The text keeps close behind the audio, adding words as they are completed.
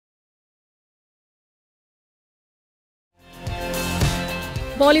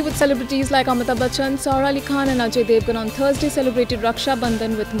Bollywood celebrities like Amitabh Bachchan, Sara and Ajay Devgn on Thursday celebrated Raksha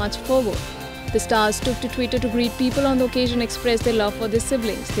Bandhan with much fervour. The stars took to Twitter to greet people on the occasion and express their love for their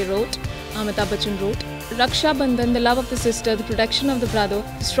siblings. They wrote, Amitabh Bachchan wrote, Raksha Bandhan, the love of the sister, the protection of the brother,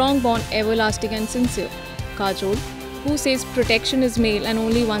 the strong bond, everlasting and sincere. Kajol, who says protection is male and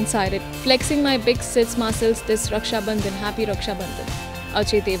only one-sided, flexing my big sis muscles this Raksha Bandhan, happy Raksha Bandhan.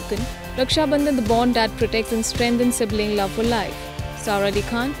 Ajay Devgn, Raksha Bandhan, the bond that protects and strengthens sibling love for life. Sara Ali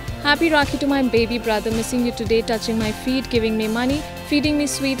Khan, happy Rakhi to my baby brother, missing you today, touching my feet, giving me money, feeding me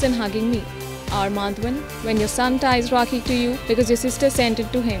sweets and hugging me. R. Madhavan, when your son ties Rakhi to you because your sister sent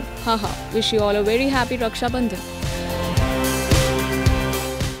it to him. Haha, wish you all a very happy Raksha Bandhan.